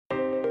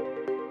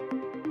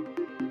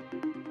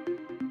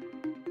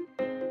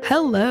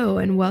Hello,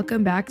 and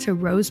welcome back to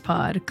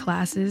RosePod,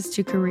 Classes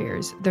to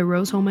Careers, the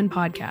Rose-Hulman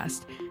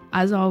podcast.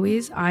 As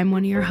always, I'm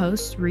one of your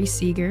hosts, Reese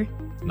Seeger.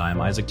 And I'm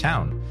Isaac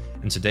Town.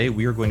 And today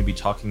we are going to be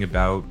talking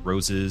about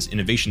Rose's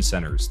innovation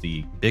centers,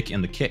 the BIC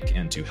and the KIC.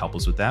 And to help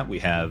us with that, we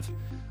have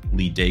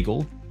Lee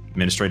Daigle,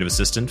 administrative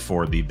assistant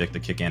for the BIC, the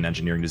KIC, and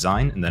engineering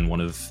design, and then one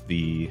of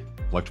the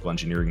electrical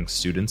engineering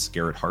students,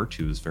 Garrett Hart,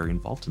 who is very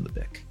involved in the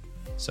BIC.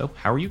 So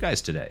how are you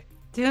guys today?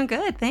 Doing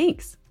good,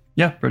 thanks.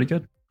 Yeah, pretty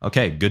good.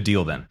 Okay, good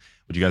deal then.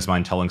 Would you guys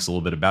mind telling us a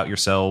little bit about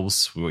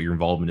yourselves, what your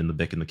involvement in the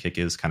BIC and the KIC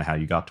is, kind of how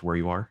you got to where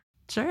you are?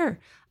 Sure.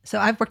 So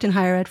I've worked in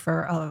higher ed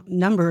for a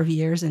number of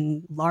years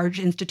in large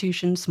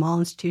institutions, small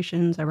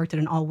institutions. I worked at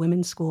an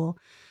all-women's school,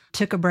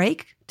 took a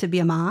break to be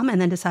a mom,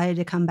 and then decided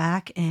to come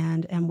back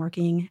and am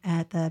working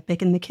at the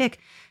BIC and the KIC.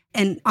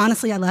 And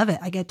honestly, I love it.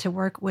 I get to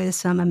work with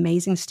some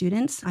amazing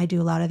students. I do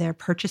a lot of their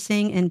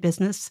purchasing and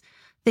business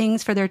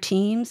things for their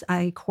teams.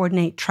 I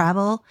coordinate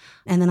travel,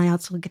 and then I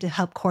also get to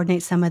help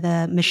coordinate some of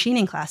the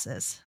machining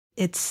classes.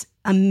 It's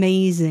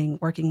amazing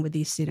working with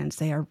these students.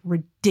 They are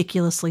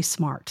ridiculously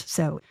smart.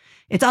 So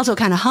it's also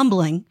kind of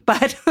humbling,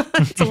 but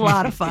it's a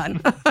lot of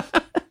fun.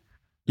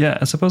 Yeah,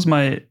 I suppose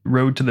my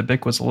road to the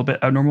BIC was a little bit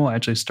abnormal. I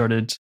actually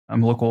started,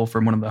 I'm local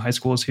from one of the high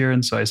schools here.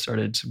 And so I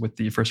started with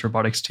the first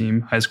robotics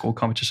team, high school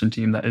competition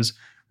team that is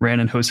ran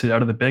and hosted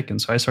out of the BIC.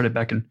 And so I started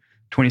back in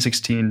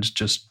 2016,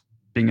 just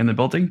being in the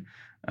building.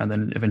 And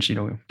then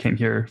eventually, came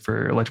here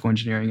for electrical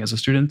engineering as a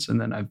student. And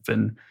then I've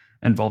been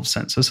involved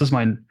since. So this is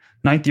my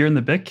 9th year in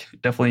the BIC.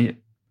 Definitely,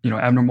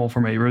 abnormal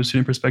from a Rose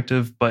student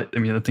perspective. But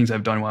the things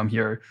I've done while I'm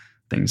here,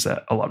 things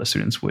that a lot of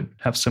students would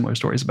have similar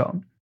stories about.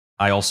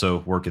 I also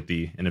work at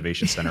the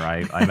Innovation Center.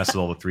 I mess with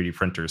all the 3D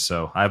printers,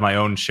 so I have my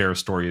own share of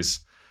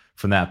stories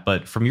from that.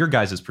 But from your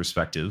guys'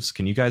 perspectives,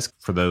 can you guys,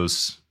 for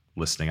those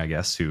listening, I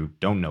guess, who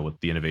don't know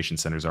what the Innovation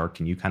Centers are,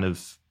 can you kind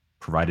of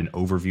provide an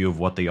overview of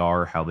what they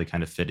are, how they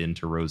kind of fit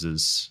into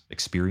Rose's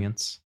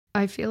experience?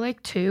 I feel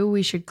like, too,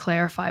 we should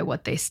clarify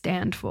what they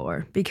stand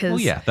for because... Oh,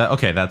 yeah.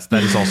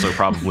 That is also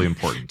probably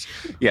important.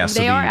 Yeah, so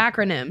they are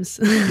acronyms.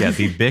 Yeah,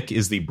 the BIC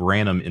is the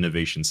Branham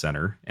Innovation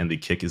Center, and the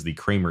KIC is the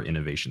Kramer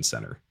Innovation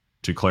Center.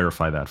 To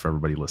clarify that for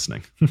everybody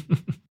listening.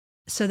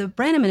 So the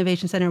Branham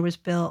Innovation Center was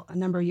built a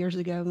number of years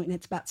ago, and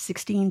it's about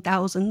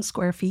 16,000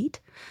 square feet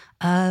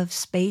of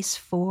space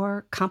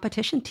for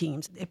competition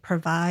teams. It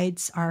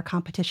provides our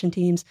competition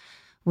teams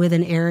with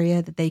an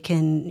area that they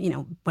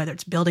can, whether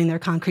it's building their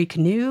concrete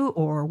canoe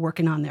or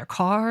working on their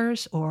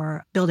cars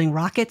or building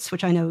rockets,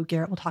 which I know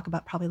Garrett will talk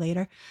about probably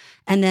later.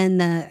 And then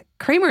the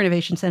Kramer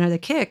Innovation Center, the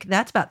KIC,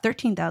 that's about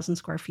 13,000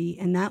 square feet,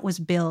 and that was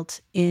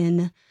built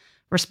in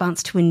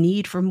response to a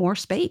need for more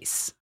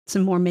space,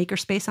 some more maker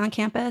space on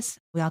campus.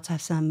 We also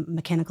have some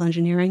mechanical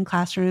engineering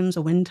classrooms,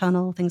 a wind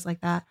tunnel, things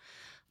like that.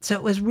 So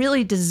it was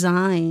really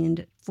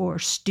designed for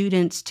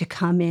students to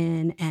come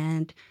in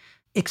and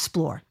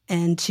explore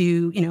and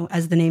to,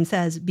 as the name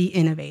says, be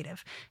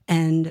innovative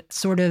and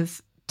sort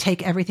of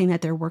take everything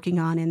that they're working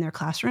on in their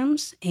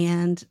classrooms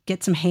and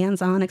get some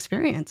hands-on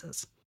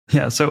experiences.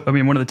 Yeah. So,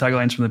 one of the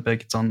taglines from the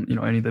BIC, it's on,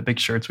 any of the BIC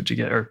shirts, which you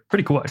get are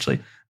pretty cool, actually.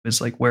 It's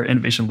like where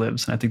innovation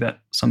lives. And I think that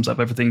sums up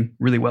everything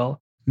really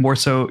well. More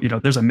so,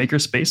 there's a maker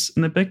space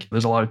in the BIC.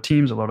 There's a lot of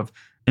teams, a lot of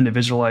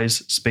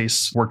individualized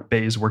space, work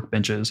bays,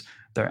 workbenches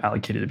that are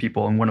allocated to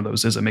people. And one of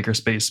those is a maker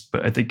space.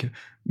 But I think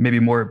maybe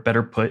more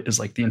better put is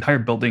like the entire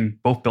building,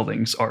 both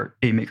buildings are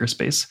a maker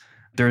space.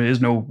 There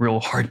is no real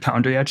hard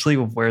boundary actually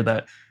of where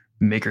that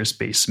maker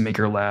space,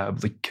 maker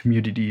lab, the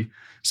community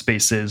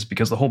space is,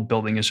 because the whole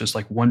building is just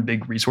like one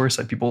big resource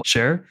that people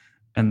share.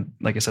 And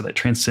like I said, that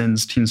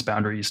transcends teams'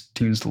 boundaries.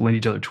 Teams lend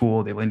each other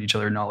tool, they lend each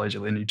other knowledge, they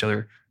lend each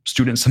other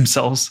students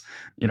themselves.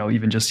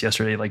 Even just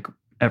yesterday, like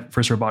at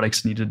First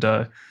Robotics needed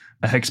a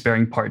hex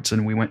bearing parts,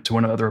 and we went to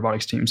one of the other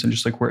robotics teams and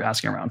just like we're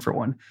asking around for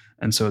one.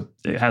 And so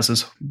it has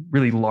this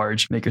really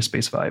large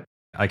makerspace vibe.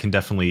 I can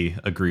definitely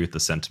agree with the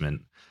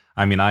sentiment.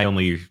 I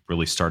only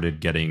really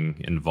started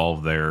getting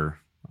involved there,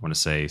 I want to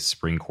say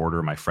spring quarter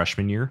of my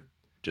freshman year,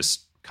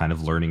 just kind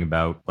of learning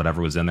about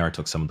whatever was in there. I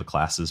took some of the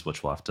classes,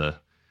 which we'll have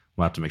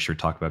to make sure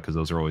to talk about because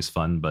those are always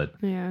fun. But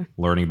yeah,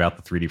 learning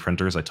about the 3D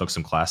printers, I took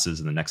some classes,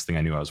 and the next thing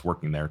I knew, I was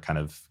working there, kind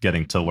of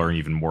getting to learn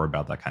even more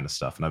about that kind of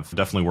stuff. And I've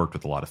definitely worked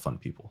with a lot of fun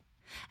people.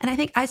 And I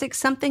think, Isaac,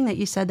 something that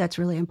you said that's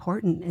really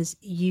important is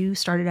you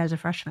started as a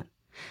freshman.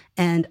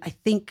 And I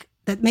think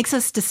that makes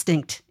us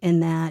distinct in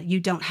that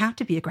you don't have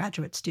to be a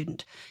graduate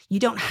student.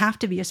 You don't have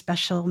to be a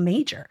special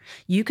major.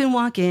 You can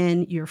walk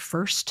in your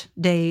first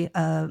day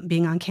of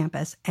being on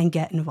campus and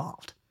get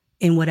involved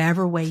in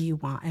whatever way you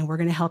want. And we're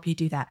going to help you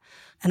do that.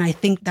 And I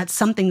think that's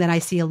something that I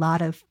see a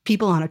lot of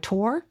people on a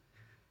tour.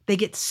 They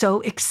get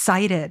so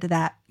excited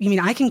that,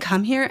 I can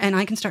come here and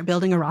I can start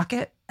building a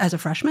rocket as a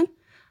freshman?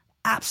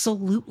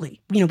 Absolutely.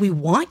 We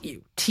want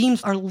you.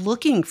 Teams are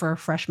looking for a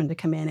freshman to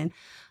come in. And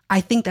I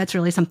think that's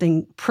really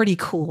something pretty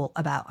cool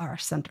about our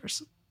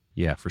centers.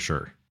 Yeah, for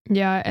sure.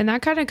 Yeah. And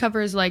that kind of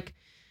covers like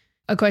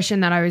A question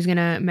that I was going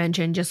to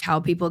mention, just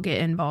how people get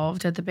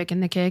involved at the Pick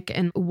and the Kick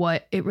and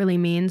what it really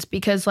means.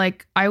 Because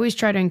like I always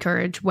try to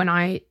encourage when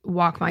I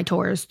walk my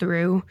tours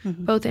through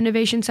both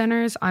innovation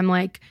centers, I'm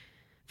like,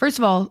 first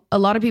of all, a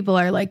lot of people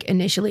are like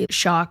initially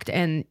shocked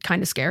and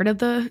kind of scared of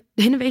the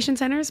innovation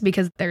centers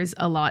because there's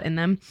a lot in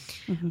them.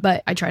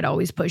 But I try to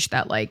always push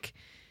that, like,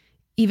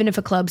 even if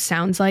a club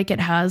sounds like it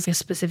has a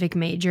specific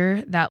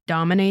major that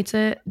dominates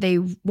it, they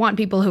want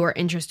people who are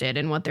interested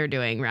in what they're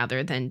doing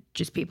rather than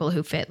just people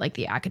who fit like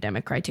the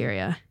academic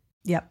criteria.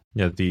 Yep.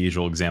 Yeah, the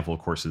usual example, of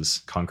course, is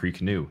concrete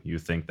canoe. You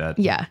think that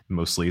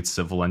mostly it's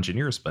civil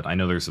engineers, but I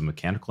know there's a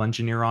mechanical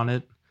engineer on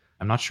it.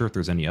 I'm not sure if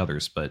there's any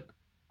others, but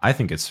I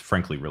think it's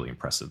frankly really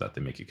impressive that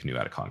they make a canoe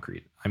out of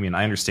concrete. I mean,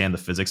 I understand the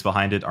physics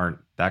behind it aren't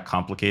that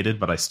complicated,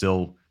 but I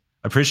still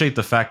appreciate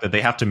the fact that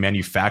they have to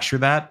manufacture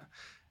that.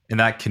 And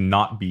that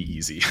cannot be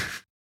easy.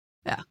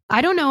 Yeah.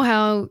 I don't know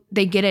how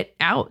they get it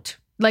out.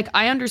 Like,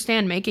 I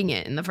understand making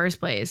it in the first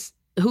place.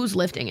 Who's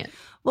lifting it?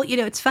 Well,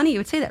 it's funny you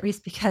would say that, Reese,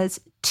 because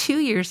 2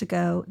 years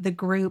ago, the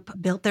group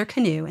built their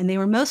canoe, and they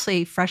were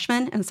mostly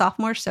freshmen and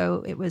sophomores.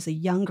 So it was a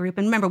young group.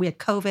 And remember, we had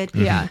COVID.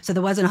 Yeah. So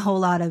there wasn't a whole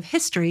lot of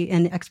history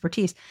and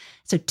expertise.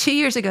 So 2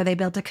 years ago, they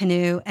built a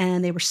canoe,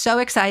 and they were so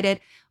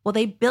excited. Well,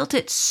 they built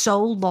it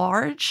so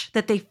large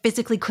that they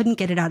physically couldn't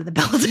get it out of the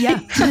building. Yeah.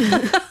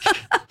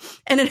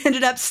 And it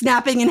ended up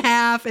snapping in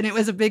half, and it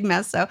was a big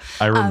mess. So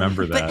I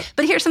remember that.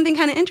 But here's something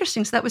kind of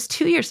interesting. So that was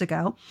 2 years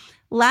ago.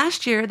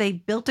 Last year, they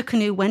built a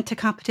canoe, went to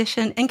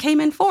competition, and came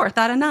in 4th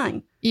out of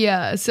 9.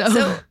 Yeah.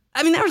 So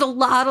I mean, there was a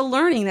lot of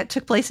learning that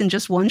took place in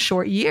just one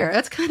short year.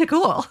 That's kind of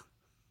cool.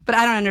 But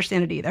I don't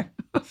understand it either.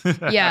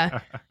 Yeah.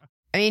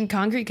 I mean,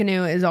 concrete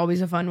canoe is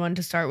always a fun one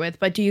to start with.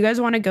 But do you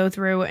guys want to go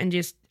through and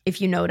just,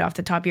 if you know it off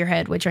the top of your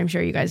head, which I'm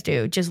sure you guys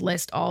do, just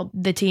list all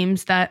the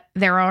teams that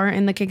there are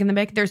in the Kick and the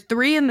Bick? There's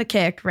 3 in the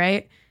Kick,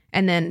 right?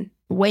 And then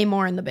way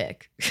more in the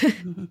Bick.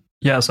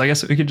 Yeah, so I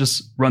guess we could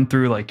just run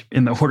through like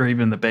in the order,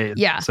 even the bay.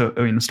 Yeah. So,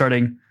 I mean,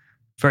 starting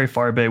very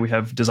far bay, we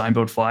have Design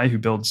Build Fly, who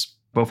builds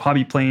both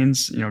hobby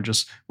planes,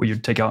 just where you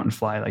take out and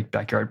fly like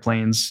backyard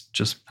planes,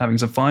 just having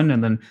some fun.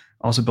 And then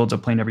also builds a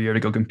plane every year to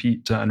go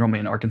compete normally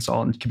in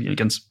Arkansas and compete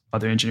against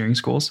other engineering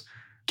schools.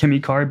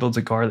 Chemi Car builds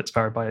a car that's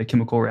powered by a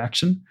chemical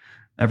reaction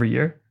every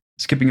year.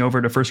 Skipping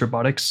over to First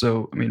Robotics.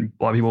 So, I mean,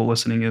 a lot of people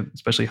listening,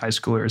 especially high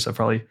schoolers, have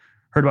probably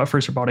heard about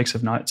First Robotics.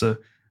 If not, it's a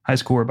high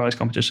school robotics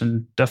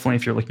competition. Definitely,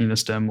 if you're looking into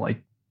STEM,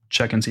 like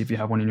check and see if you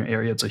have one in your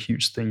area. It's a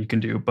huge thing you can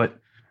do. But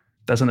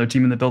that's another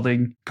team in the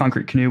building.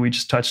 Concrete Canoe, we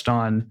just touched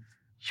on.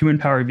 Human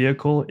Powered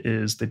Vehicle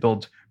is they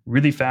build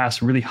really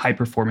fast, really high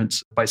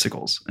performance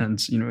bicycles. And,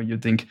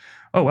 you'd think,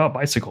 oh, wow,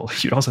 bicycle.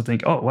 You'd also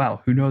think, oh,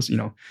 wow, who knows, it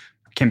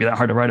can't be that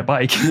hard to ride a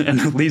bike.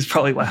 And Lee's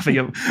probably laughing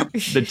at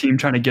the team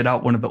trying to get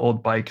out one of the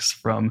old bikes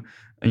from,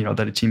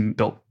 that a team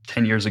built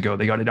 10 years ago.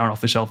 They got it down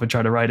off the shelf and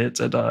tried to ride it,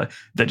 and that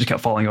just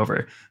kept falling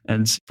over.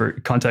 And for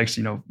context,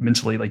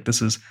 mentally, like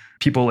this is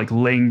people like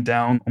laying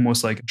down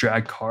almost like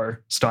drag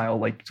car style,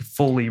 like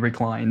fully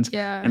reclined.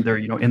 Yeah. And they're,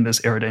 in this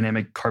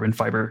aerodynamic carbon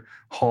fiber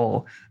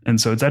hull. And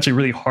so it's actually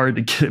really hard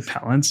to get it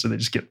balanced. So they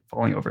just get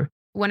falling over.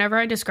 Whenever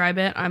I describe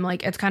it, I'm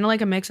like, it's kind of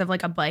like a mix of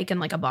like a bike and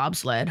like a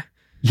bobsled.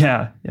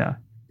 Yeah. Yeah,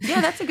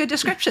 that's a good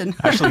description.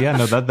 Actually, yeah,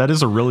 no, that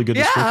is a really good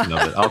description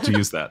of it. I'll have to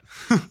use that.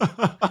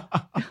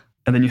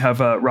 And then you have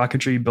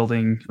rocketry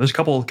building. There's a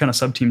couple kind of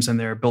sub teams in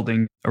there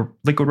building a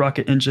liquid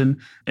rocket engine,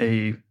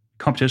 a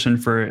competition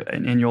for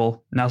an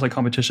annual NASA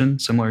competition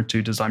similar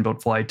to Design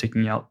Build Fly,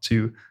 taking out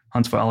to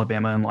Huntsville,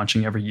 Alabama, and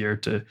launching every year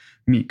to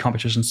meet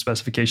competition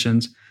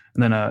specifications.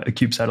 And then a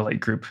Cube satellite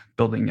group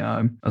building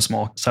a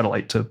small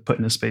satellite to put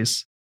into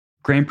space.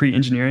 Grand Prix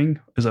Engineering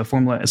is a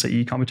Formula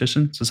SAE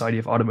competition, Society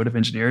of Automotive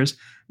Engineers.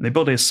 And they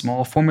build a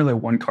small Formula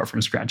One car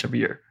from scratch every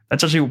year.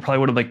 That's actually probably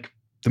one of like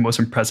the most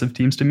impressive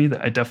teams to me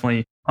that I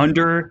definitely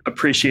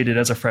underappreciated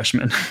as a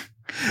freshman.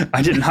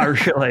 I did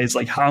not realize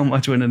like how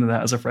much went into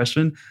that as a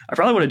freshman. I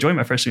probably would have joined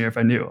my freshman year if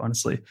I knew,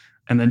 honestly.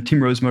 And then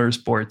Team Rose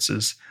Motorsports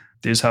is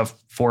they just have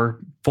 4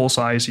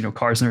 full-size,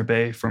 cars in their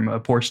bay, from a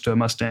Porsche to a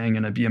Mustang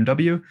and a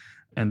BMW.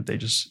 And they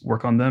just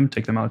work on them,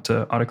 take them out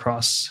to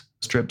autocross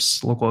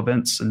strips, local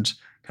events, and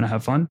kind of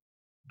have fun.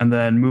 And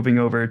then moving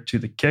over to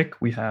the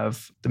Kick, we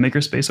have the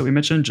makerspace that we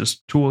mentioned,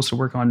 just tools to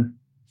work on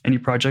any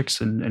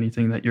projects and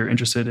anything that you're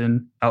interested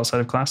in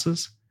outside of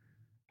classes.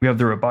 We have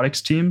the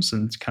robotics teams,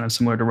 and it's kind of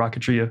similar to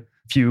rocketry, a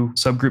few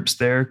subgroups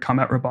there.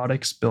 Combat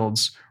Robotics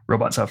builds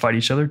robots that fight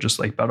each other, just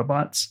like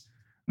BattleBots.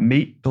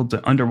 Mate builds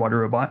an underwater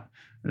robot.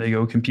 They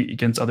go compete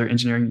against other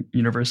engineering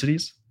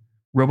universities.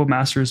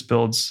 RoboMasters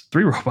builds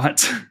 3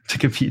 robots to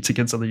compete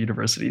against other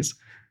universities.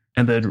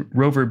 And then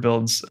Rover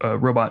builds a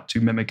robot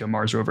to mimic a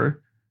Mars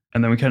rover.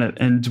 And then we kind of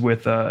end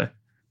with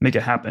Make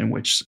It Happen,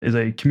 which is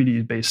a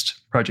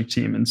community-based project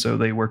team. And so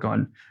they work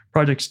on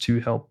projects to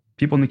help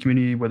people in the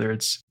community, whether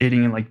it's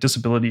aiding in like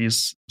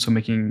disabilities, so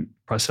making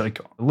prosthetic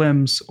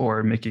limbs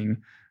or making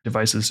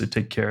devices to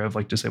take care of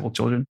like disabled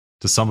children.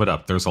 To sum it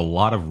up, there's a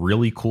lot of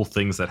really cool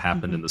things that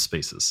happen in the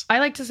spaces. I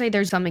like to say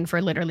there's something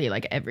for literally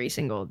like every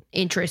single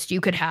interest you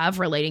could have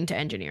relating to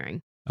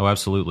engineering. Oh,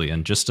 absolutely.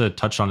 And just to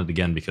touch on it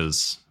again,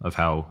 because of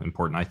how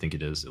important I think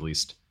it is, at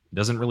least, it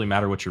doesn't really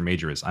matter what your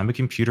major is. I'm a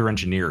computer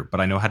engineer, but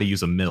I know how to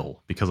use a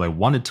mill because I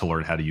wanted to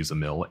learn how to use a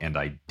mill, and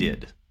I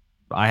did.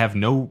 I have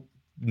no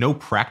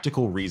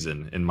practical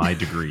reason in my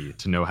degree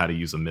to know how to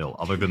use a mill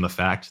other than the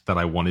fact that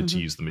I wanted to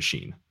use the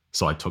machine.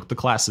 So I took the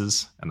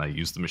classes and I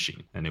used the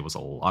machine, and it was a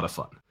lot of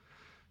fun.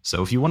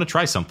 So if you want to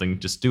try something,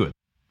 just do it.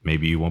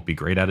 Maybe you won't be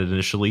great at it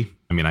initially.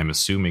 I mean, I'm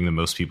assuming that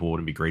most people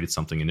wouldn't be great at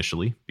something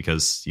initially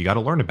because you got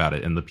to learn about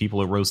it. And the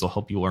people at Rose will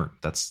help you learn.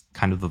 That's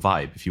kind of the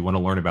vibe. If you want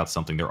to learn about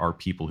something, there are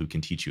people who can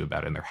teach you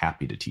about it, and they're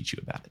happy to teach you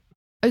about it.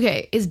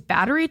 Okay, is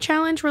Battery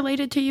Challenge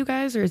related to you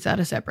guys, or is that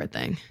a separate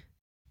thing?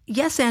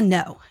 Yes and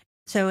no.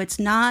 So it's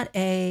not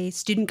a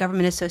student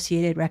government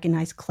associated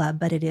recognized club,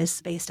 but it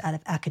is based out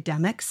of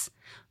academics,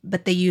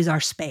 but they use our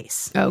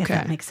space, if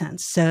that makes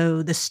sense.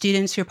 So the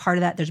students who are part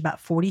of that, there's about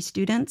 40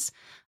 students.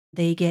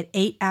 They get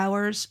 8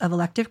 hours of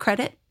elective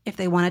credit if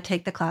they want to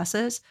take the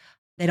classes.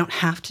 They don't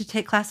have to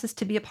take classes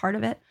to be a part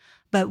of it.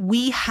 But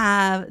we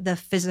have the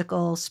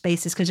physical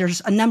spaces because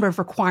there's a number of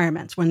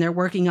requirements when they're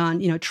working on,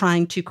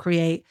 trying to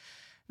create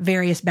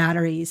various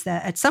batteries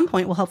that at some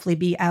point will hopefully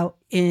be out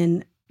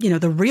in,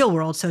 the real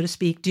world, so to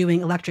speak, doing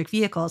electric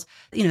vehicles.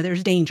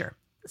 There's danger.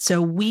 So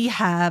we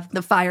have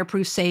the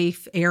fireproof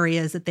safe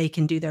areas that they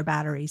can do their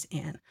batteries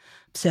in.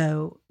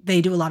 So they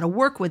do a lot of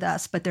work with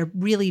us, but they're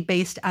really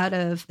based out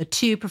of the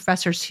two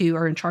professors who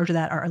are in charge of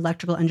that are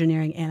electrical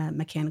engineering and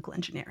mechanical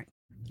engineering.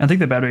 I think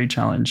the Battery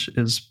Challenge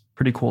is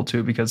pretty cool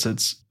too, because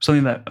it's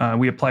something that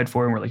we applied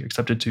for and we're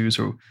accepted to.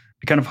 So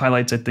it kind of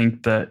highlights, I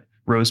think, that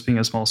Rose being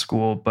a small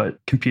school, but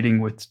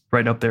competing with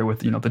right up there with,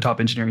 the top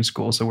engineering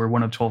schools. So we're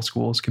one of 12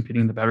 schools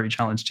competing in the Battery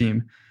Challenge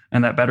team.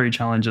 And that Battery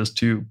Challenge is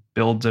to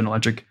build an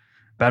electric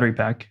battery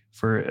pack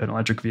for an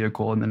electric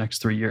vehicle in the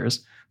next 3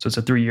 years. So it's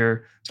a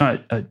 3-year, it's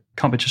not a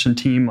competition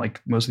team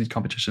like most of these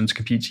competitions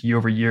compete year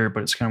over year,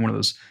 but it's kind of one of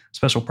those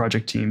special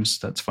project teams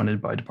that's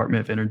funded by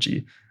Department of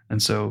Energy.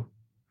 And so,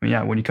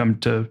 when you come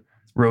to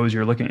Rose,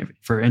 you're looking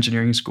for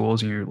engineering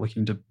schools and you're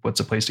looking to what's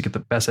a place to get the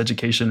best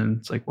education. And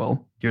it's like,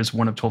 well, here's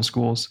one of 12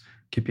 schools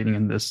competing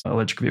in this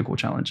electric vehicle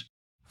challenge.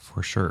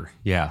 For sure.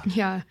 Yeah.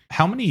 Yeah.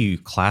 How many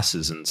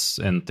classes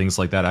and things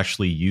like that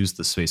actually use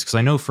the space? Because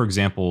I know, for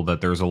example, that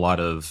there's a lot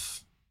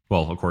of,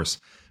 well, of course,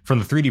 from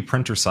the 3D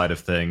printer side of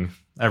thing,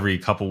 every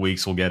couple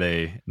weeks we'll get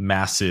a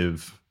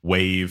massive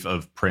wave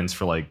of prints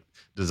for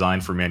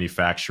design for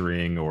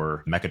manufacturing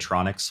or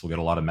mechatronics. We'll get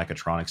a lot of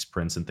mechatronics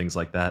prints and things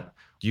like that.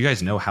 Do you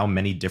guys know how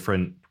many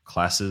different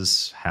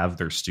classes have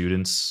their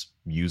students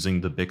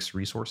using the BIC's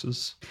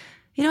resources?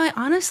 I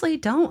honestly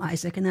don't,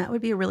 Isaac, and that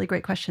would be a really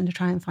great question to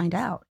try and find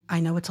out. I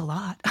know it's a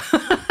lot.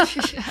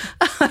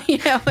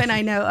 And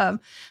I know,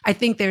 I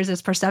think there's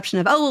this perception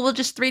of, we'll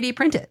just 3D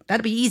print it.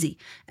 That'll be easy.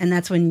 And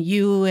that's when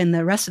you and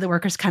the rest of the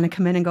workers kind of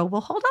come in and go,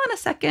 well, hold on a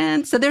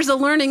second. So there's a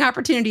learning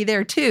opportunity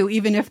there too,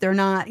 even if they're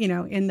not,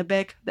 in the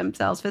BIC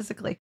themselves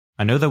physically.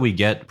 I know that we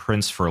get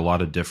prints for a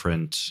lot of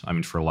different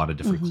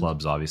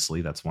clubs,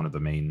 obviously. That's one of the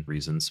main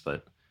reasons.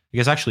 But I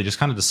guess actually just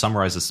kind of to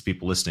summarize this to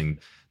people listening,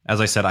 as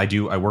I said,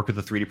 I work with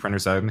the 3D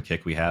printers out in the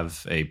KIC. We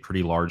have a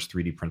pretty large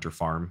 3D printer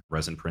farm,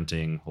 resin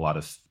printing, a lot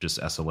of just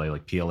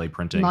SLA, PLA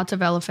printing. Lots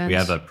of elephants. We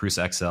have a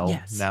Prusa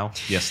XL now.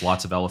 Yes,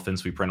 lots of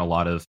elephants. We print a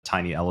lot of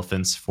tiny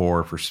elephants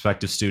for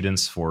prospective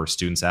students, for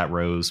students at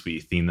Rose. We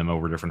theme them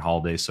over different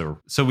holidays.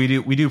 So we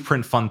do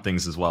print fun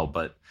things as well.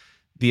 But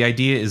the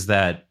idea is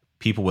that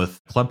people with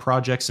club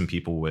projects and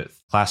people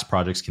with class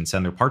projects can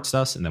send their parts to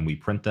us, and then we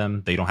print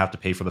them. They don't have to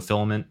pay for the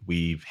filament.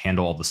 We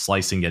handle all the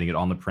slicing, getting it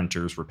on the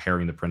printers,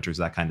 repairing the printers,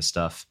 that kind of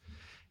stuff.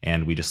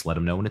 And we just let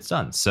them know when it's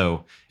done.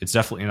 So it's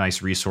definitely a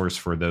nice resource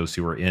for those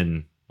who are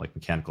in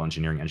mechanical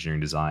engineering,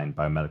 engineering design,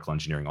 biomedical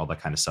engineering, all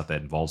that kind of stuff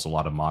that involves a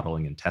lot of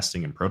modeling and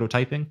testing and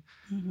prototyping,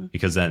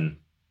 because then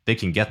they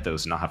can get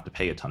those and not have to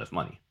pay a ton of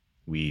money.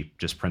 We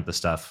just print the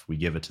stuff, we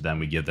give it to them,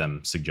 we give them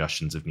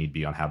suggestions if need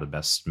be on how to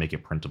best make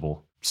it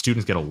printable.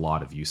 Students get a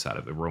lot of use out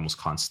of it. We're almost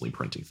constantly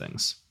printing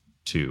things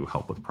to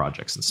help with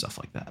projects and stuff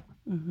like that.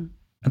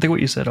 I think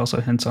what you said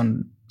also hints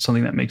on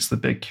something that makes the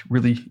BIC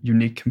really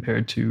unique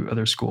compared to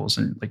other schools,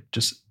 and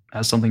just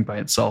as something by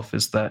itself,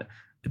 is that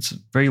it's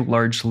very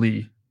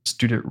largely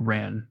student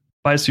ran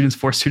by students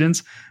for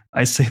students.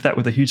 I say that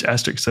with a huge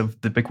asterisk of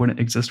the BIC wouldn't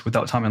exist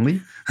without Tom and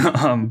Lee.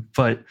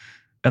 But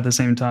at the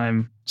same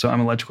time, so I'm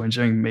an electrical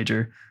engineering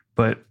major,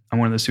 but I'm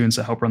one of the students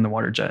that help run the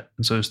water jet.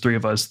 And so there's 3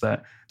 of us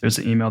that there's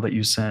an email that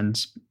you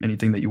send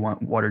anything that you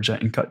want water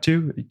jet and cut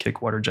to, you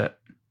kick water jet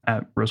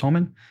at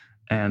Rose-Hulman.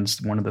 And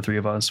one of the 3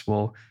 of us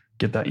will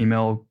get that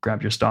email,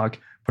 grab your stock,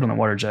 put on the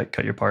water jet,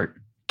 cut your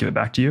part, give it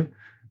back to you.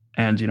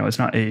 And, it's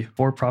not a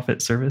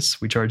for-profit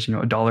service. We charge,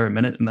 $1 a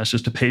minute, and that's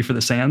just to pay for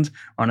the sand.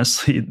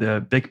 Honestly,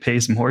 the BIC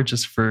pays more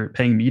just for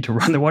paying me to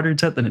run the water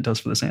jet than it does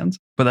for the sands.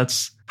 But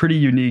that's pretty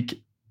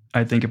unique,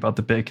 I think, about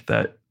the BIC,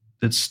 that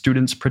it's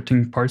students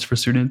printing parts for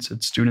students.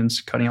 It's students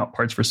cutting out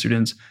parts for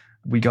students.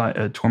 We got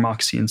a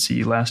Tormach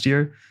CNC last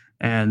year,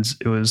 and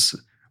it was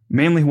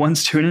mainly one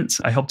student.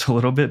 I helped a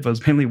little bit, but it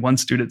was mainly one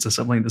student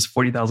assembling this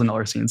 $40,000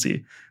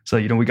 CNC. So,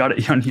 we got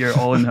it on here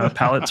all in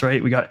pallets,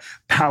 right? We got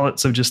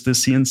pallets of just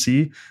this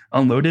CNC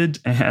unloaded,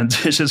 and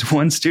it's just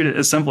one student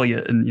assembling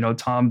it. And,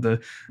 Tom, the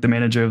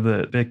manager of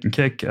the Bick and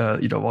Kick,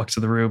 walks to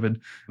the room and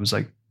was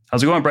like,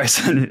 "How's it going,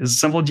 Bryson? Is it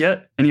assembled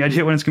yet? Any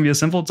idea when it's going to be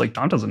assembled?" It's like,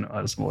 Tom doesn't know how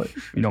to assemble it.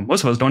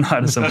 Most of us don't know how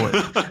to assemble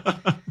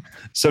it.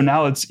 So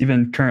now it's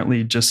even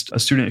currently just a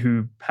student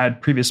who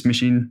had previous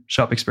machine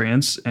shop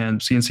experience and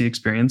CNC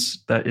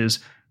experience that is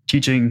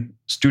teaching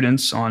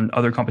students on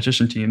other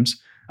competition teams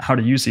how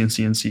to use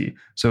CNC.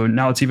 So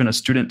now it's even a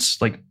student's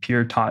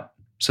peer taught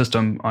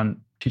system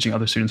on teaching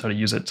other students how to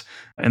use it.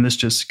 And this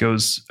just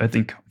goes, I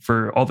think,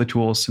 for all the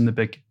tools in the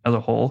BIC as a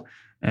whole,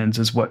 and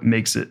is what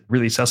makes it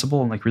really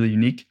accessible and really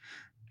unique.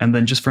 And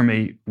then just from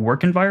a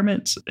work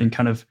environment, and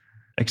kind of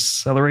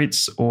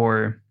accelerates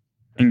or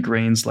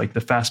ingrains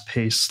the fast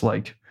pace,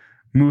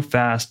 move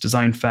fast,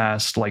 design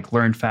fast,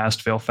 learn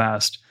fast, fail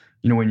fast.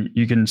 When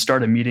you can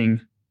start a meeting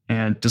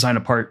and design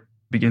a part,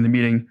 begin the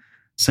meeting,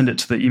 send it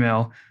to the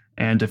email.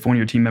 And if one of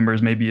your team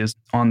members maybe is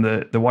on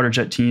the water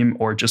jet team,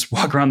 or just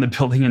walk around the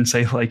building and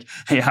say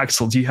 "Hey,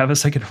 Axel, do you have a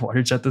second to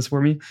water jet this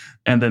for me?"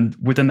 And then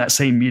within that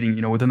same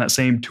meeting, within that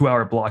same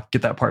 2-hour block,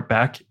 get that part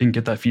back and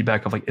get that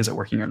feedback of is it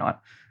working or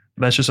not?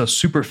 That's just a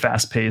super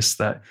fast pace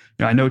that,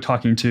 I know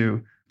talking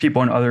to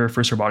people on other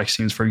FIRST robotics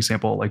teams, for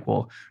example,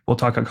 we'll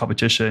talk on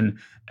competition,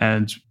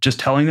 and just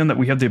telling them that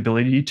we have the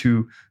ability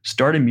to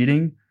start a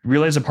meeting,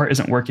 realize a part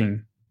isn't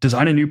working,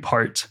 design a new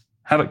part,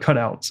 have it cut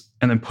out,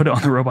 and then put it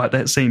on the robot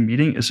that same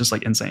meeting is just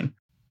insane.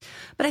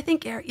 But I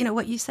think, Eric,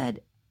 what you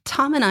said,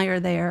 Tom and I are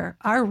there.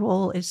 Our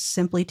role is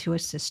simply to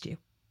assist you.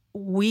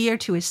 We are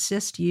to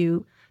assist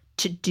you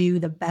to do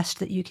the best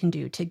that you can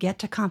do, to get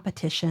to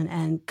competition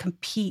and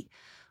compete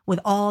with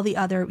all the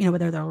other,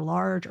 whether they're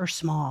large or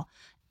small.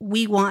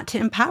 We want to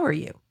empower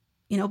you.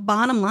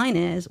 Bottom line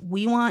is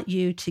we want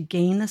you to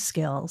gain the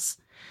skills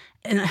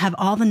and have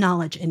all the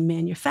knowledge in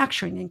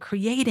manufacturing and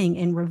creating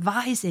and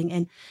revising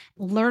and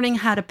learning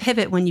how to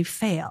pivot when you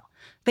fail.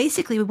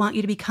 Basically, we want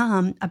you to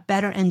become a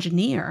better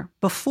engineer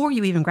before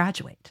you even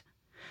graduate.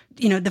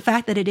 The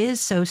fact that it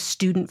is so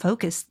student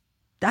focused,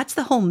 that's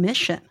the whole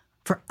mission,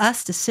 for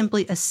us to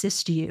simply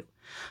assist you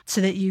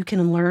so that you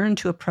can learn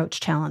to approach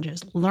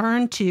challenges,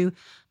 learn to,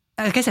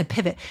 like I said,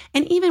 pivot.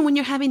 And even when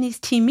you're having these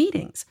team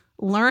meetings,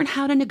 learn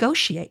how to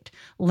negotiate,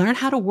 learn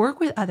how to work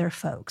with other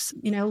folks,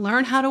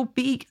 learn how to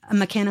be a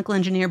mechanical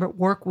engineer, but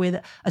work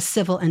with a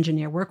civil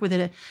engineer, work with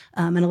an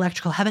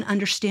electrical, have an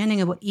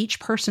understanding of what each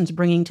person's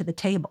bringing to the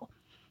table.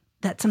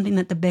 That's something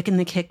that the BIC and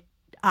the KIC,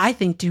 I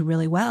think, do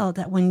really well,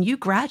 that when you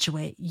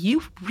graduate,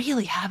 you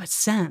really have a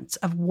sense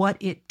of what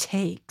it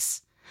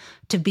takes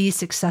to be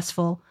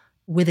successful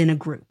within a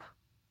group.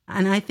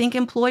 And I think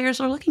employers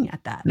are looking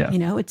at that.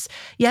 Yeah. It's,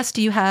 yes,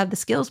 do you have the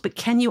skills, but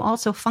can you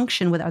also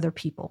function with other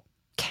people?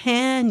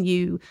 Can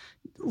you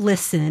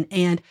listen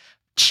and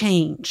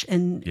change?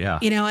 And,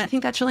 I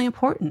think that's really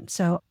important.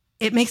 So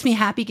it makes me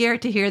happy,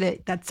 Garrett, to hear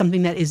that that's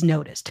something that is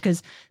noticed,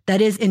 because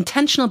that is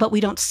intentional, but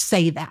we don't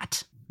say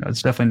that. No,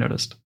 it's definitely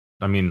noticed.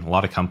 I mean, a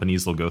lot of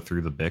companies will go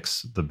through the BIC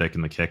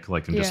and the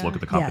KIC, and just look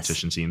at the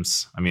competition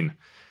teams. I mean,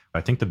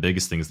 I think the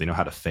biggest thing is they know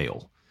how to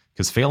fail,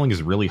 because failing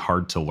is really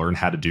hard to learn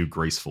how to do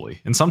gracefully.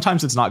 And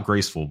sometimes it's not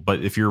graceful,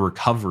 but if your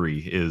recovery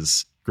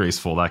is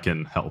graceful, that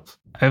can help.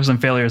 I have some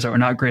failures that were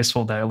not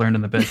graceful that I learned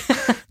in the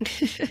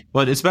BIC.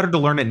 But it's better to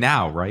learn it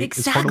now, right?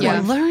 Exactly.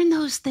 Learn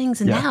those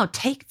things now.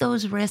 Take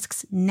those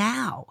risks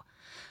now,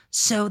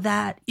 so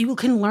that you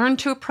can learn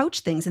to approach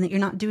things and that you're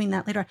not doing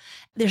that later.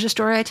 There's a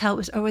story I tell. It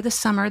was over the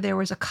summer. There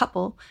was a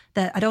couple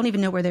that I don't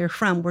even know where they were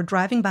from. We're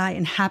driving by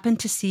and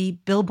happened to see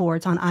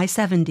billboards on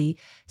I-70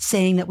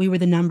 saying that we were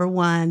the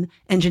 #1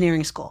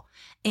 engineering school.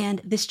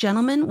 And this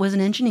gentleman was an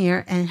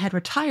engineer and had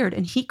retired,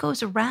 and he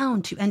goes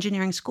around to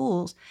engineering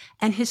schools,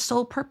 and his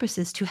sole purpose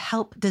is to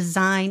help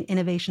design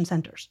innovation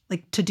centers,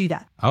 to do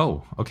that.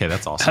 Oh, okay.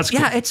 That's awesome. That's cool.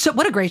 Yeah,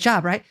 what a great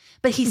job, right?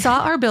 But he saw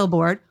our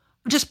billboard,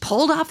 just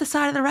pulled off the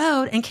side of the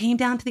road and came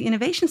down to the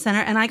Innovation Center,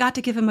 and I got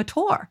to give him a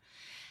tour.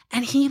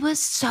 And he was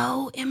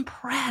so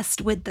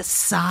impressed with the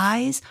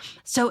size,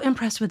 so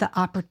impressed with the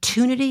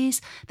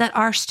opportunities that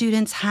our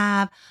students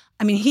have.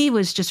 I mean, he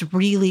was just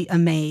really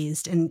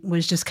amazed and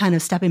was just kind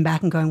of stepping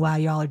back and going, wow,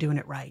 y'all are doing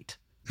it right.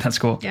 That's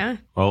cool. Yeah.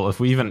 Well, if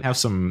we even have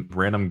some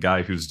random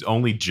guy whose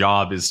only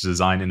job is to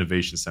design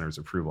innovation centers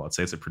approval, I'd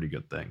say it's a pretty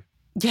good thing.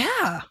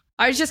 Yeah.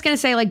 I was just going to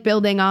say,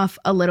 building off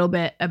a little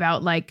bit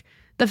about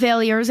the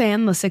failures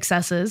and the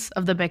successes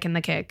of the BIC and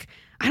the KIC.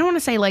 I don't want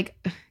to say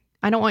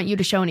I don't want you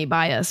to show any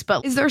bias,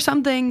 but is there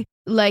something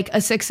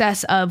a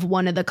success of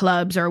one of the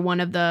clubs or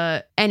one of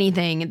the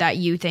anything that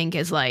you think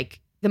is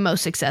the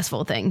most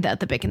successful thing that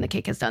the BIC and the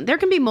KIC has done? There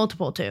can be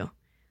multiple too.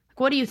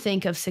 What do you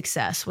think of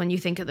success when you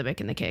think of the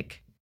BIC and the KIC?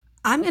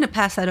 I'm going to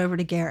pass that over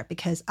to Garrett,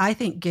 because I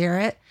think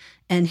Garrett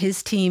and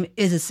his team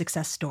is a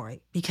success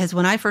story. Because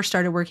when I first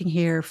started working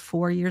here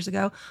 4 years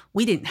ago,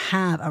 we didn't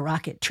have a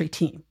rocketry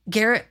team.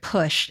 Garrett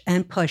pushed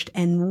and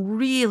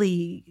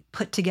really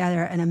put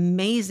together an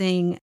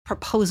amazing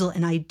proposal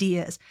and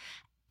ideas.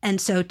 And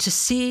so to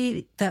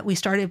see that we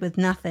started with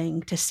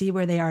nothing, to see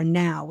where they are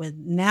now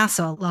with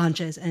NASA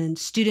launches and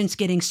students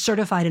getting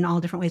certified in all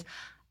different ways,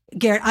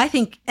 Garrett, I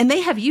think, and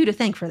they have you to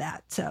thank for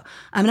that. So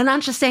I'm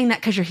not just saying that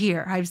because you're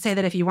here. I would say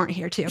that if you weren't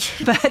here too.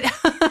 But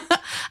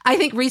I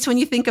think, Reese, when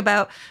you think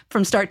about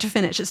from start to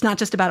finish, it's not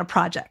just about a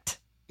project.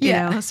 You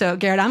know? So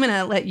Garrett, I'm going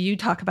to let you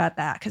talk about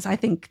that because I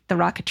think the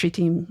rocketry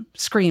team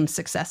screams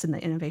success in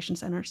the innovation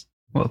centers.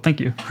 Well, thank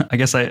you. I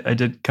guess I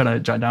did kind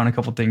of jot down a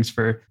couple things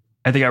for,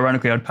 I think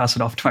ironically, I'd pass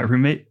it off to my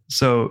roommate.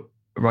 So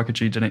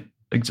rocketry didn't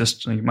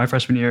exist my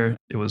freshman year.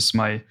 It was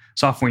my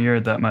sophomore year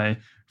that my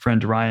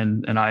friend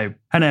Ryan and I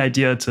had an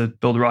idea to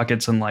build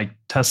rockets and like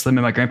test them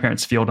in my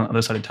grandparents' field on the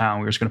other side of town.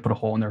 We were just going to put a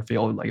hole in their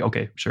field. Like,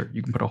 okay, sure,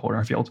 you can put a hole in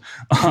our field.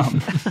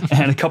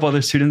 And a couple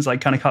other students like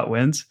kind of caught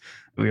winds.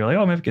 We were like,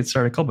 oh, maybe we could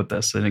start a club with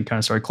this. And it kind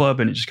of started a club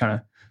and it just kind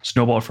of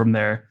snowballed from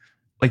there.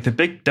 Like the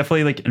BIC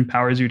definitely like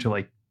empowers you to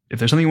like, if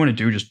there's something you want to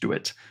do, just do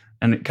it.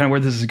 And kind of where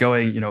this is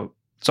going,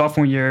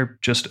 sophomore year,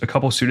 just a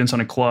couple students on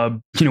a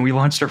club. We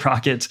launched a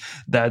rocket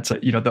that,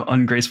 the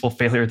ungraceful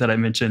failure that I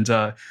mentioned,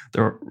 the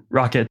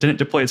rocket didn't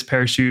deploy its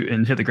parachute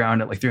and hit the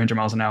ground at like 300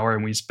 miles an hour.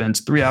 And we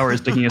spent 3 hours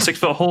digging a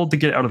 6-foot hole to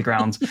get it out of the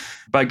ground.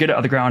 By get it out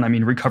of the ground, I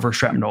mean, recover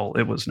shrapnel.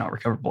 It was not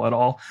recoverable at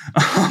all.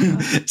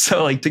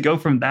 So like to go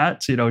from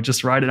that,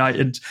 just Ryan and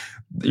I,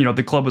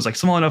 the club was like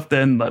small enough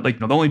then, like,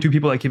 the only 2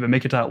 people that could even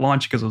make it to that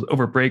launch because it was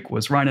over break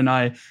was Ryan and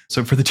I.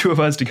 So for the 2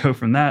 of us to go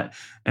from that,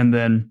 and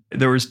then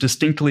there was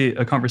distinctly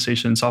a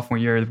conversation sophomore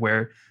year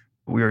where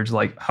we were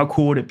like, how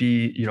cool would it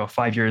be,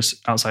 5 years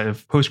outside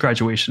of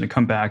post-graduation to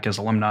come back as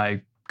alumni,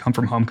 come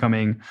from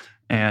homecoming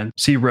and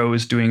see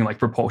Rose doing like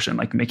propulsion,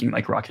 like making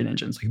like rocket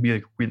engines, like be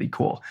like really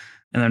cool.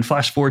 And then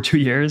flash forward 2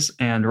 years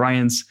and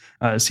Ryan's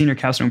senior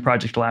capstone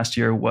project last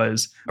year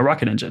was a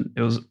rocket engine.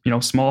 It was,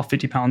 small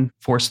 50-pound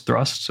forced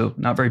thrust. So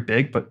not very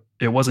big, but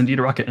it was indeed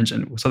a rocket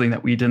engine. It was something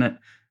that we didn't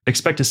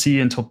expect to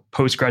see until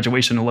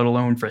post-graduation, let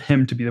alone for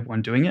him to be the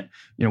one doing it.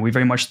 We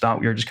very much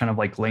thought we were just kind of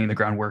like laying the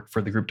groundwork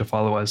for the group to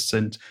follow us.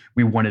 And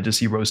we wanted to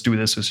see Rose do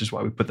this, which is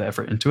why we put the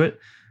effort into it.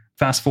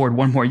 Fast forward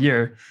 1 more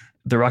year,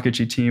 the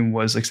rocketry team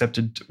was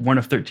accepted one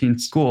of 13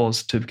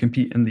 schools to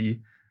compete in the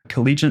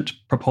Collegiate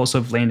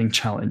Propulsive Landing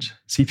Challenge,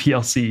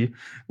 CPLC,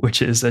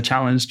 which is a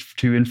challenge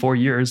to, in 4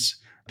 years,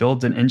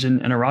 build an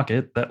engine in a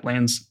rocket that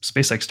lands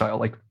SpaceX style,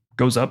 like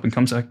goes up and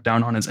comes back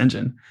down on its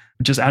engine.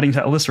 Just adding to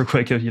that list real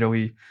quick,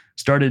 we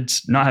started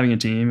not having a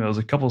team. It was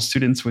a couple of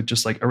students with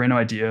just like a random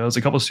idea. It was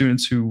a couple of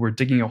students who were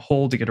digging a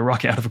hole to get a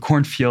rocket out of a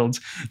cornfield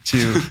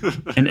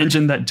to an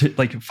engine that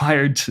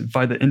fired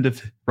by the end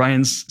of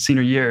Ryan's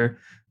senior year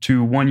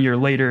to 1 year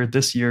later,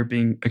 this year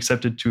being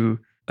accepted to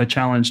a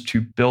challenge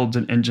to build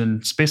an engine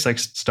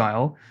SpaceX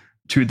style,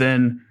 to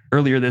then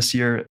earlier this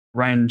year,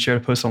 Ryan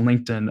shared a post on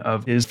LinkedIn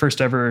of his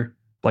first ever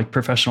like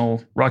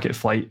professional rocket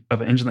flight of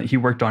an engine that he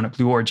worked on at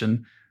Blue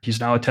Origin. He's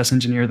now a test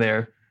engineer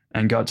there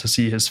and got to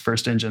see his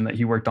first engine that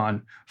he worked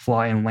on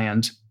fly and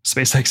land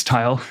SpaceX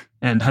style,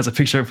 and has a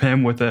picture of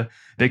him with a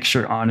big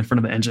shirt on in front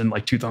of the engine,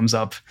 like 2 thumbs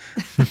up.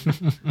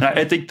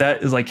 I think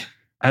that is like,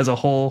 as a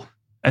whole,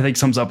 I think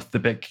sums up the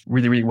BIC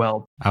really, really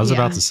well. I was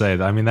about to say,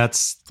 I mean,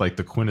 that's like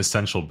the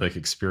quintessential BIC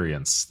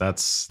experience.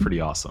 That's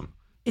pretty awesome.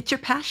 It's your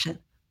passion.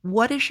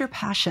 What is your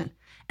passion?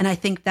 And I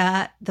think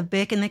that the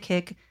BIC and the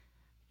KIC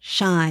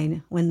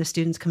shine when the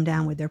students come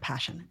down with their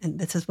passion. And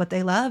this is what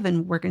they love.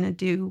 And we're going to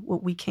do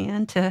what we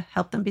can to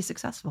help them be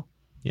successful.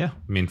 Yeah.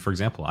 I mean, for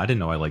example, I didn't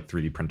know I liked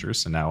 3D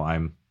printers. And now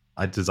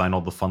I design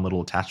all the fun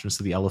little attachments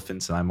to the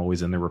elephants. And I'm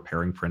always in there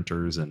repairing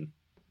printers and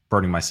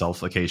burning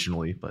myself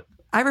occasionally. But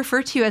I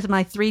refer to you as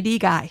my 3D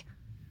guy.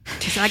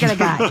 I got a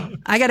guy.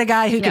 I got a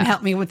guy who can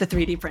help me with the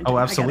 3D printer. Oh,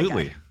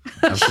 absolutely.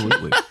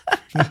 Absolutely.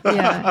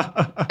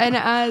 Yeah. And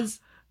I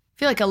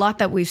feel like a lot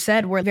that we've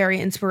said were very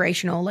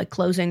inspirational, like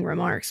closing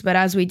remarks. But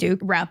as we do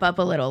wrap up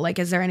a little, like,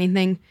 is there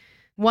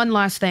one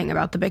last thing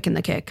about the BIC and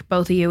the KIC?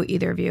 Both of you,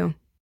 either of you?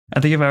 I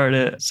think if I were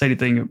to say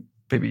anything,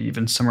 maybe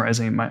even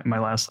summarizing my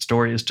last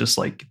story, is just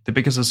like the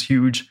BIC is this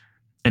huge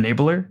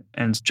enabler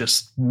and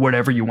just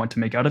whatever you want to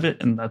make out of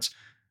it. And that's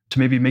to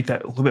maybe make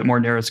that a little bit more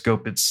narrow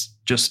scope. It's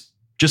just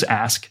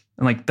ask.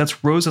 And like,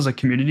 that's Rose as a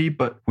community.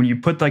 But when you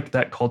put like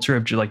that culture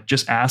of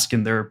just ask,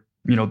 and they're,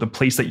 the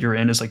place that you're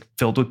in is like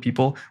filled with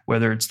people,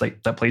 whether it's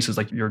like that place is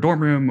like your dorm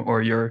room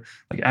or your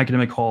like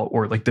academic hall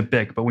or like the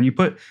BIC. But when you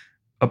put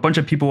a bunch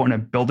of people in a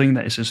building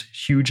that is this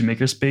huge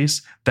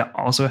makerspace that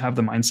also have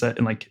the mindset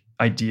and like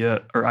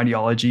idea or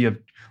ideology of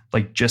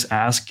like, just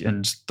ask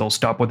and they'll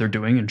stop what they're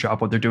doing and drop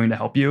what they're doing to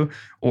help you,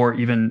 or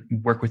even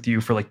work with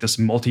you for like this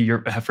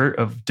multi-year effort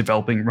of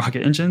developing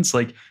rocket engines,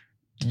 like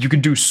you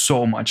could do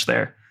so much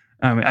there.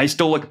 I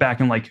still look back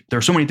and like,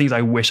 there's so many things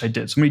I wish I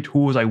did, so many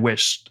tools I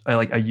wished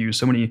I used,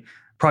 so many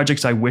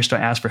projects I wished I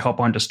asked for help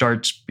on to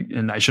start,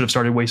 and I should have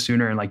started way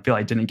sooner and like feel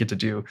I didn't get to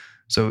do.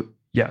 So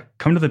yeah,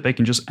 come to the BIC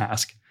and just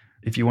ask.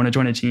 If you want to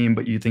join a team,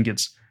 but you think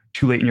it's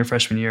too late in your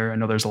freshman year, I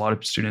know there's a lot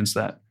of students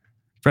that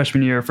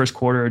freshman year, first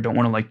quarter, don't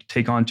want to like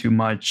take on too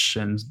much.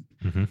 And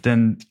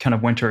then kind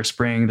of winter or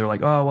spring, they're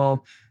like, oh,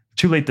 well,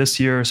 too late this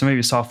year. So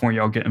maybe sophomore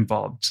year, I'll get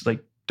involved.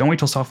 Like, don't wait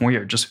till sophomore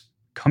year. Just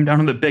come down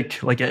on the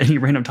BIC like at any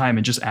random time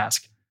and just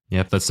ask.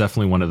 Yep, that's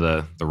definitely one of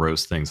the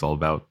Rose things, all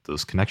about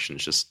those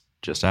connections.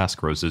 Just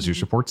ask. Rose is your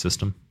support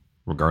system,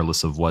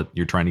 regardless of what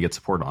you're trying to get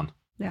support on.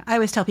 Yeah, I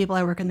always tell people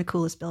I work in the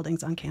coolest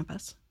buildings on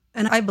campus,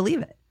 and I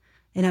believe it,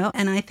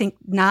 and I think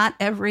not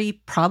every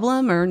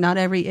problem or not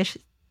every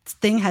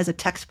thing has a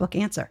textbook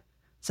answer.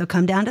 So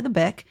come down to the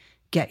BIC,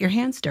 get your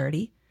hands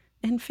dirty,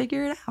 and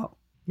figure it out.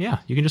 Yeah,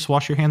 you can just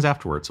wash your hands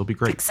afterwards. It'll be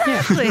great.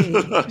 Exactly.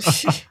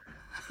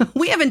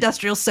 We have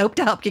industrial soap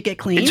to help you get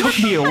clean. It took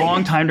me a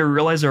long time to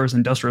realize there was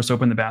industrial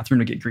soap in the bathroom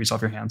to get grease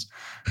off your hands.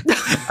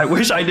 I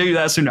wish I knew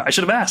that sooner. I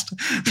should have asked.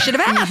 You should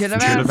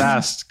have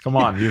asked. Come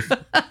on,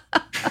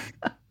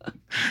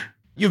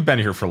 you've been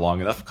here for long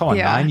enough. Come on,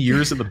 9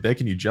 years in the BIC,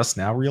 and you just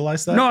now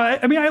realize that? No,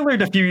 I mean, I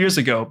learned a few years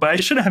ago, but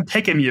it should have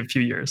taken me a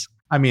few years.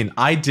 I mean,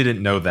 I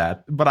didn't know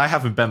that, but I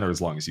haven't been there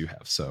as long as you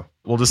have. So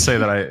we'll just say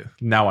that I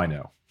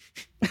know.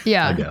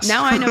 Yeah,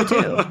 now I know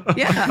too.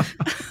 Yeah.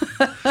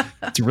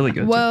 It's really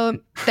good. Well,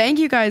 thank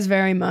you guys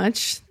very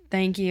much.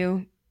 Thank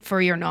you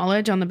for your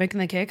knowledge on the BIC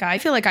and the Kick. I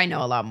feel like I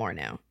know a lot more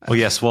now. Well,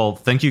 yes. Well,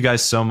 thank you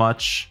guys so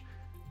much.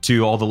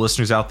 To all the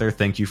listeners out there,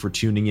 thank you for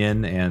tuning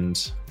in.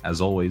 And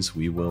as always,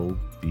 we will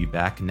be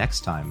back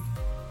next time.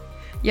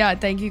 Yeah,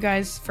 thank you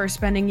guys for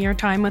spending your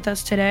time with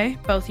us today,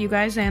 both you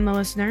guys and the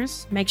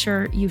listeners. Make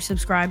sure you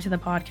subscribe to the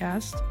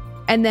podcast.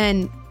 And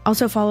then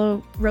also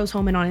follow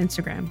Rose-Hulman on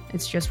Instagram.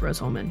 It's just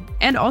Rose-Hulman.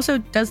 And also,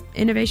 does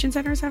Innovation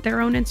Centers have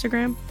their own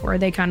Instagram? Or are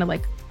they kind of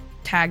like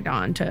tagged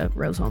on to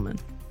Rose-Hulman?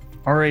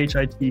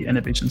 RHIT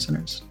Innovation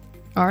Centers.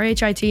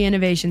 RHIT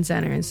Innovation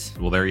Centers.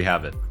 Well, there you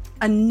have it.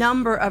 A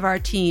number of our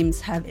teams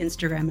have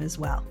Instagram as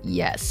well.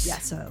 Yes. Yeah,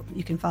 so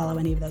you can follow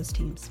any of those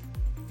teams.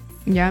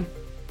 Yeah.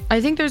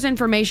 I think there's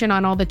information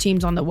on all the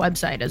teams on the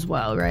website as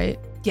well, right?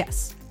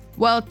 Yes.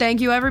 Well,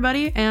 thank you,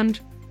 everybody, and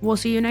we'll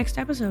see you next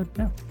episode.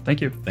 Yeah. Thank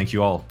you. Thank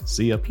you all.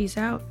 See ya. Peace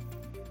out.